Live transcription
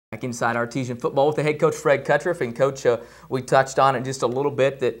Back inside Artesian Football with the head coach Fred Kutruff. And Coach, we touched on it just a little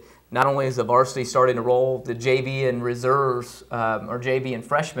bit that not only is the varsity starting to roll, the JV and reserves, or JV and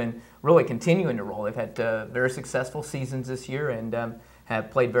freshmen, really continuing to roll. They've had very successful seasons this year and have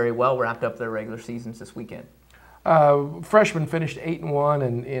played very well, wrapped up their regular seasons this weekend. Freshmen finished 8-1,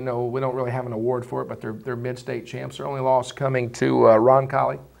 and we don't really have an award for it, but they're mid-state champs. Their only loss coming to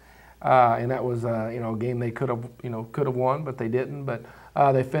Roncalli, and that was a game they could have won, but they didn't. But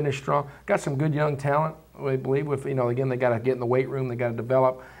they finished strong. Got some good young talent. We believe with again they got to get in the weight room. They got to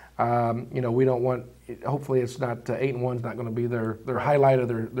develop. We don't want. Hopefully, it's not 8-1 is not going to be their highlight of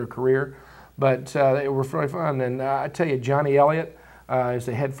their career, but they were really fun. And I tell you, Johnny Elliott is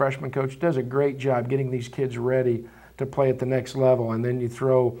the head freshman coach. Does a great job getting these kids ready to play at the next level. And then you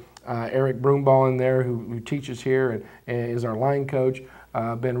throw Eric Broomball in there, who teaches here and is our line coach.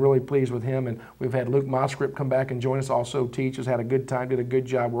 Been really pleased with him, and we've had Luke Moscrip come back and join us, also teaches, had a good time, did a good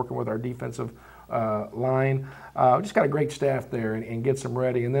job working with our defensive line. Just got a great staff there and gets them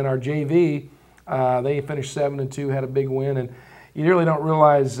ready. And then our JV, they finished 7-2, had a big win, and you really don't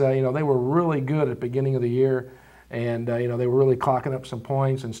realize, they were really good at the beginning of the year, and they were really clocking up some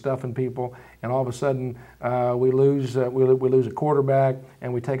points and stuffing people, and all of a sudden we lose a quarterback,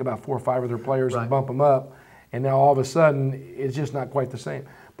 and we take about 4 or 5 of their players and bump them up. And now all of a sudden, it's just not quite the same.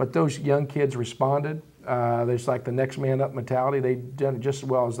 But those young kids responded. There's like the next man up mentality. They've done it just as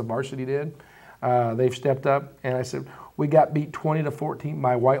well as the varsity did. They've stepped up. And I said, we got beat 20-14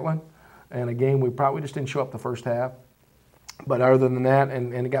 by Whiteland. And a game we probably just didn't show up the first half. But other than that,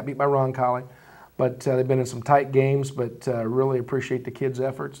 and it got beat by Roncalli. But they've been in some tight games, but really appreciate the kids'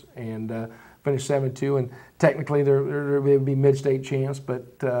 efforts. And finished 7-2, and technically there would be mid-state champs,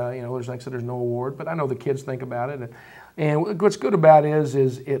 but there's, like I said, there's no award. But I know the kids think about it, and what's good about it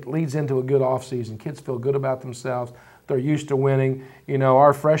is it leads into a good off season. Kids feel good about themselves. They're used to winning.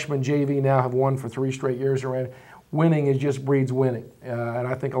 Our freshman JV now have won for 3 straight years around. Winning just breeds winning, and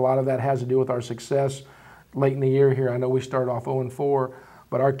I think a lot of that has to do with our success late in the year here. I know we started off 0-4.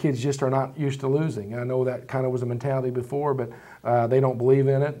 But our kids just are not used to losing. I know that kind of was a mentality before, but they don't believe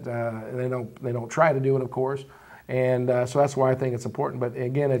in it. They don't try to do it, of course, and so that's why I think it's important. But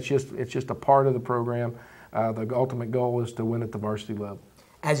again, it's just a part of the program. The ultimate goal is to win at the varsity level.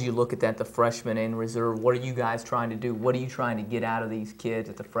 As you look at that, the freshman and reserve, what are you guys trying to do? What are you trying to get out of these kids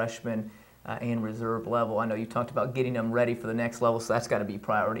at the freshman and reserve level? I know you talked about getting them ready for the next level, so that's got to be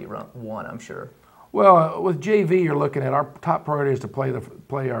priority 1, I'm sure. Well, with JV, you're looking at our top priority is to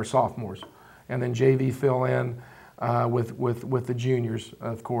play our sophomores, and then JV fill in with the juniors,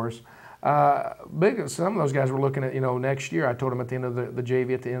 of course. Some of those guys were looking at next year. I told them at the end of the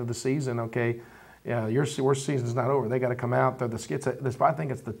JV at the end of the season, okay, your worst season's not over. They got to come out. I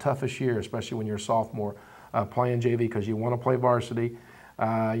think it's the toughest year, especially when you're a sophomore playing JV, because you want to play varsity.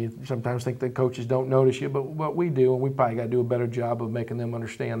 You sometimes think the coaches don't notice you, but what we do, and we probably got to do a better job of making them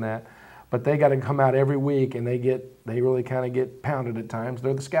understand that. But they got to come out every week, and they really kind of get pounded at times.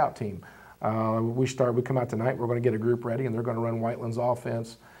 They're the scout team. We come out tonight. We're going to get a group ready, and they're going to run Whiteland's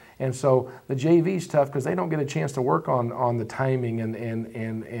offense. And so the JV's tough because they don't get a chance to work on the timing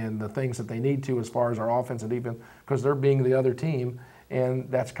and the things that they need to as far as our offense and defense, because they're being the other team, and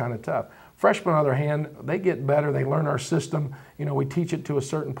that's kind of tough. Freshmen, on the other hand, they get better. They learn our system. We teach it to a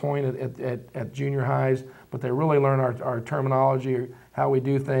certain point at junior highs, but they really learn our terminology, how we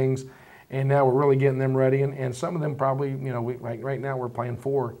do things. And now we're really getting them ready, and some of them probably, right now we're playing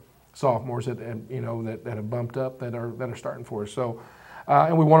 4 sophomores that have bumped up that are starting for us. So,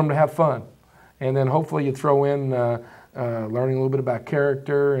 and we want them to have fun, and then hopefully you throw in learning a little bit about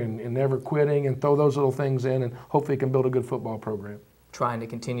character and never quitting, and throw those little things in, and hopefully you can build a good football program. Trying to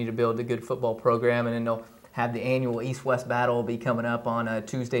continue to build a good football program, and then they'll have the annual East-West battle will be coming up on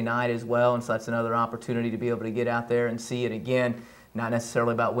Tuesday night as well, and so that's another opportunity to be able to get out there and see it again. Not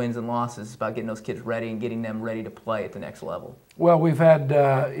necessarily about wins and losses. It's about getting those kids ready and getting them ready to play at the next level. Well, we've had,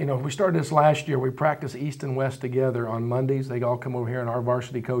 we started this last year. We practice East and West together on Mondays. They all come over here, and our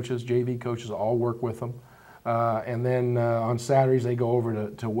varsity coaches, JV coaches, all work with them. And then on Saturdays, they go over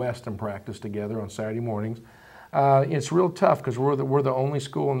to West and practice together on Saturday mornings. It's real tough because we're the only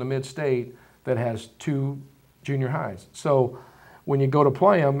school in the mid-state that has 2 junior highs. So when you go to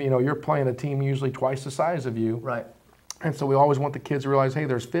play them, you're playing a team usually twice the size of you. Right. And so we always want the kids to realize, hey,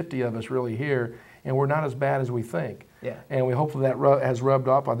 there's 50 of us really here, and we're not as bad as we think. Yeah. And we hopefully that has rubbed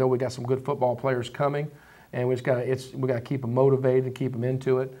off. Although we got some good football players coming, and we got to keep them motivated, keep them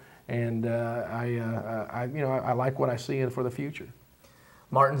into it. And I like what I see for the future.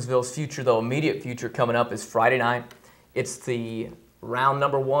 Martinsville's future, though, immediate future coming up is Friday night. It's the round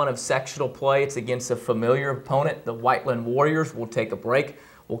number 1 of sectional play. It's against a familiar opponent, the Whiteland Warriors. We'll take a break.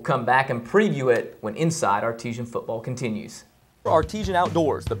 We'll come back and preview it when Inside Artesian Football continues. Artesian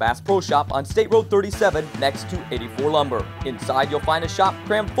Outdoors, the Bass Pro Shop on State Road 37 next to 84 Lumber. Inside you'll find a shop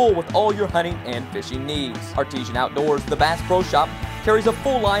crammed full with all your hunting and fishing needs. Artesian Outdoors, the Bass Pro Shop, carries a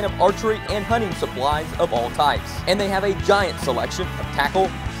full line of archery and hunting supplies of all types. And they have a giant selection of tackle,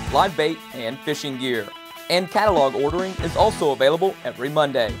 live bait, and fishing gear. And catalog ordering is also available every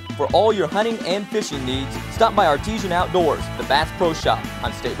Monday. For all your hunting and fishing needs, stop by Artesian Outdoors, the Bass Pro Shop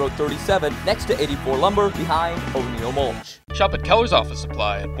on State Road 37 next to 84 Lumber behind O'Neill Mulch. Shop at Keller's Office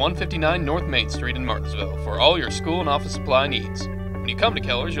Supply at 159 North Main Street in Martinsville for all your school and office supply needs. When you come to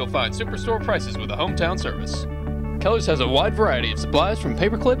Keller's, you'll find superstore prices with a hometown service. Keller's has a wide variety of supplies from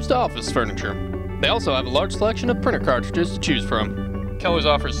paper clips to office furniture. They also have a large selection of printer cartridges to choose from. Keller's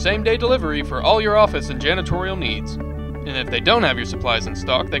offers same-day delivery for all your office and janitorial needs. And if they don't have your supplies in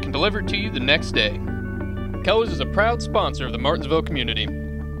stock, they can deliver it to you the next day. Keller's is a proud sponsor of the Martinsville community.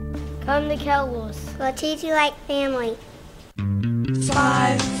 Come to Keller's. We'll treat you like family.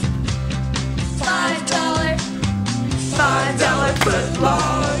 $5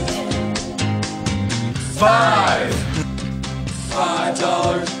 footlong. $5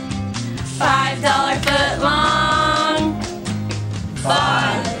 footlong. $5 footlong.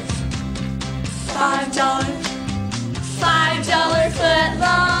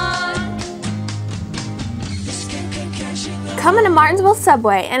 Come into Martinsville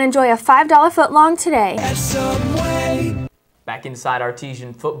Subway and enjoy a $5 footlong today. Back inside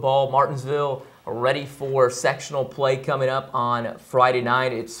Artesian Football, Martinsville ready for sectional play coming up on Friday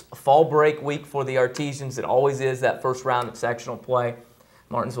night. It's fall break week for the Artesians. It always is, that first round of sectional play.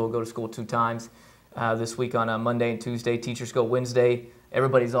 Martinsville will go to school 2 times this week on a Monday and Tuesday. Teachers go Wednesday.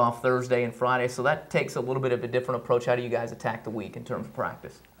 Everybody's off Thursday and Friday, so that takes a little bit of a different approach. How do you guys attack the week in terms of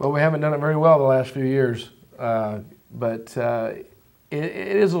practice? Well, we haven't done it very well the last few years, but it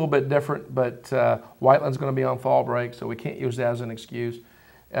is a little bit different. But Whiteland's going to be on fall break, so we can't use that as an excuse.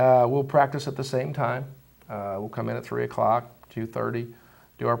 We'll practice at the same time. We'll come in at 3 o'clock, 2:30,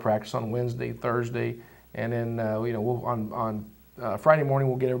 do our practice on Wednesday, Thursday, and then we'll on Friday morning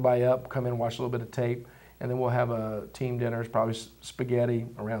we'll get everybody up, come in and watch a little bit of tape, and then we'll have a team dinner, probably spaghetti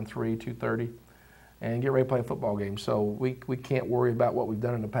around 2:30, and get ready to play a football game. So we can't worry about what we've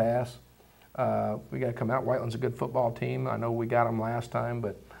done in the past. We got to come out. Whiteland's a good football team. I know we got them last time,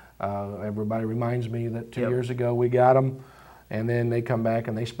 but everybody reminds me that 2 years ago we got them, and then they come back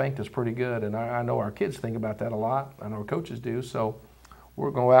and they spanked us pretty good. And I know our kids think about that a lot. I know our coaches do. So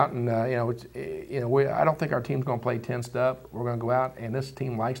we're going to go out and I don't think our team's going to play tensed up. We're going to go out, and this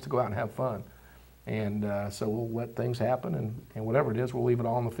team likes to go out and have fun. And so we'll let things happen, and whatever it is, we'll leave it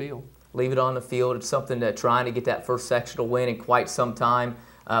all on the field. Leave it on the field. It's something that trying to get that first sectional win in quite some time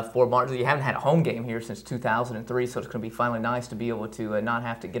for Martinsville. You haven't had a home game here since 2003, so it's going to be finally nice to be able to not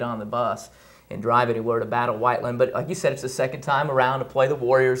have to get on the bus and drive anywhere to battle Whiteland. But like you said, it's the second time around to play the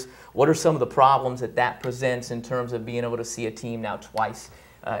Warriors. What are some of the problems that presents in terms of being able to see a team now twice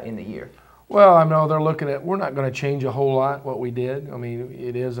in the year? Well, I know they're looking at, we're not going to change a whole lot what we did. I mean,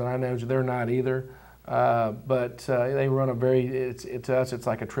 it is, and I know they're not either. But they run a very, it's us, it's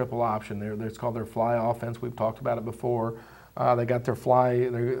like a triple option. It's called their fly offense. We've talked about it before. They got their fly,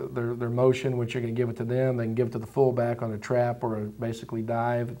 their motion, which you're going to give it to them. They can give it to the fullback on a trap or a basically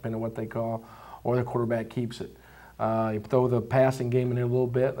dive, depending on what they call, or the quarterback keeps it. You throw the passing game in there a little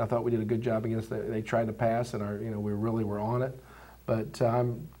bit. I thought we did a good job against that. They tried to pass, and we really were on it. But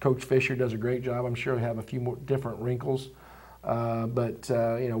Coach Fisher does a great job. I'm sure we have a few more different wrinkles. But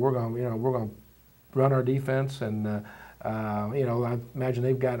we're going to run our defense, and I imagine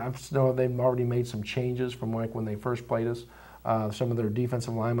I know they've already made some changes from like when they first played us. Some of their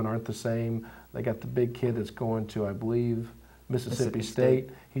defensive linemen aren't the same. They got the big kid that's going to, I believe, Mississippi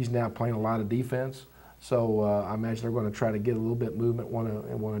State. He's now playing a lot of defense. So I imagine they're going to try to get a little bit movement,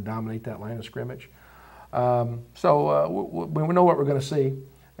 want to dominate that line of scrimmage. We know what we're going to see.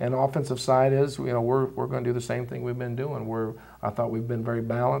 And the offensive side is, we're going to do the same thing we've been doing. I thought we've been very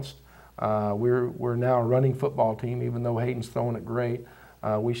balanced. We're now a running football team, even though Hayden's throwing it great.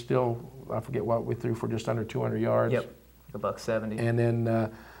 We still, I forget what we threw for, just under 200 yards. Yep, $170. And then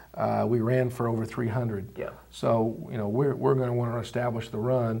we ran for over 300. Yep. So we're going to want to establish the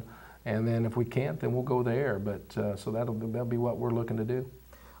run, and then if we can't, then we'll go there. But so that'll be what we're looking to do.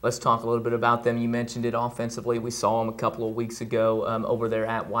 Let's talk a little bit about them. You mentioned it offensively. We saw them a couple of weeks ago over there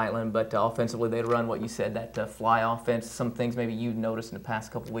at Whiteland, but offensively they run what you said, that fly offense. Some things maybe you've noticed in the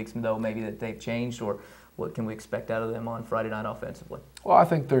past couple of weeks, though, maybe that they've changed, or what can we expect out of them on Friday night offensively? Well, I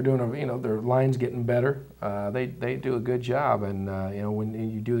think they're doing their line's getting better. They do a good job, and when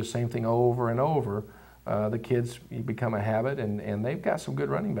you do the same thing over and over, the kids, you become a habit, and they've got some good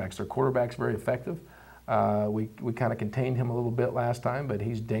running backs. Their quarterback's very effective. We kind of contained him a little bit last time, but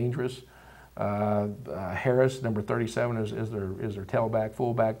he's dangerous. Harris, number 37, is their tailback,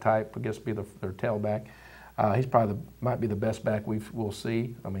 fullback type. I guess be their tailback. He's probably might be the best back we'll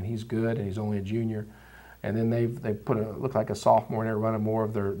see. I mean, he's good, and he's only a junior. And then they put look like a sophomore in there running more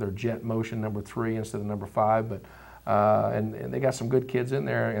of their jet motion, number 3 instead of number 5. But and they got some good kids in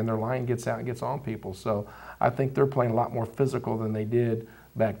there, and their line gets out and gets on people. So I think they're playing a lot more physical than they did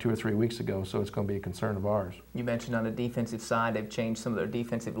back 2 or 3 weeks ago, so it's going to be a concern of ours. You mentioned on the defensive side, they've changed some of their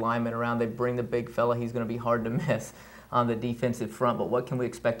defensive linemen around. They bring the big fella. He's going to be hard to miss on the defensive front, but what can we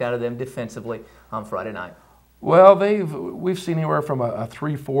expect out of them defensively on Friday night? Well, we've seen anywhere from a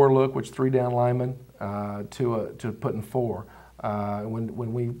 3-4 look, which 3 down linemen, to putting 4.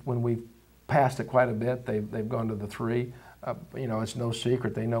 When we passed it quite a bit, they've gone to the 3. You know, it's no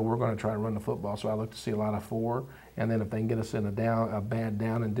secret. They know we're going to try to run the football, so I look to see a lot of 4. And then if they can get us in a bad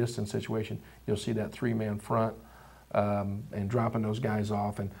down and distance situation, you'll see that 3-man front and dropping those guys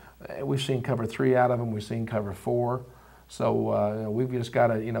off. And we've seen cover 3 out of them. We've seen cover 4. So we've just got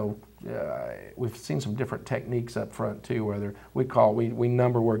to, we've seen some different techniques up front too, where we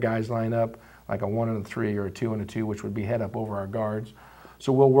number where guys line up, like a 1 and a 3 or a 2 and a 2, which would be head up over our guards.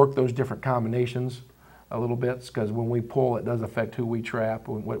 So we'll work those different combinations a little bit, because when we pull, it does affect who we trap,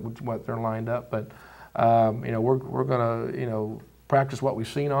 what they're lined up. But we're going to practice what we've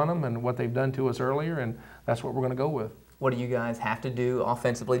seen on them and what they've done to us earlier, and that's what we're going to go with. What do you guys have to do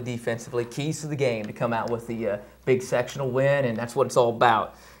offensively, defensively, keys to the game to come out with the big sectional win, and that's what it's all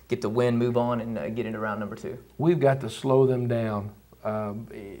about. Get the win, move on, and get into round number 2. We've got to slow them down.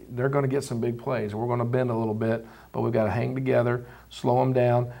 They're going to get some big plays. We're going to bend a little bit, but we've got to hang together, slow them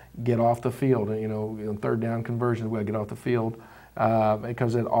down, get off the field. In 3rd down conversions, we've got to get off the field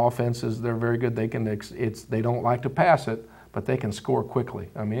because the offenses, they're very good. They don't like to pass it, but they can score quickly.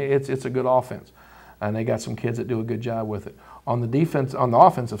 I mean, it's a good offense, and they got some kids that do a good job with it. On the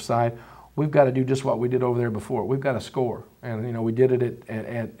offensive side, we've got to do just what we did over there before. We've got to score, and we did it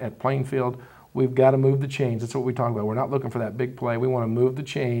at Plainfield. We've got to move the chains. That's what we talk about. We're not looking for that big play. We want to move the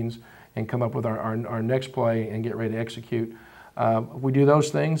chains and come up with our next play and get ready to execute. If we do those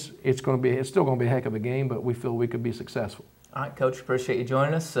things, it's still going to be a heck of a game, but we feel we could be successful. All right, Coach, appreciate you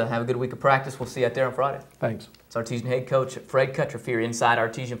joining us. Have a good week of practice. We'll see you out there on Friday. Thanks. It's Artesian head coach Fred Kutruff here inside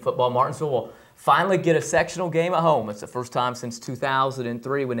Artesian Football. Martinsville will finally get a sectional game at home. It's the first time since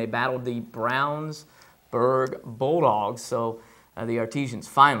 2003 when they battled the Brownsburg Bulldogs. So the Artesians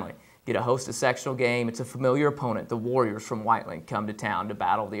finally get to host a sectional game. It's a familiar opponent. The Warriors from Whiteland come to town to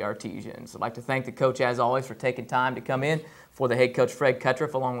battle the Artesians. I'd like to thank the coach, as always, for taking time to come in. For the head coach, Fred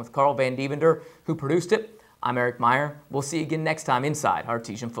Kutruff, along with Carl Van Dievender, who produced it, I'm Eric Meyer. We'll see you again next time inside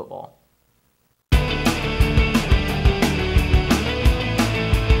Artesian Football.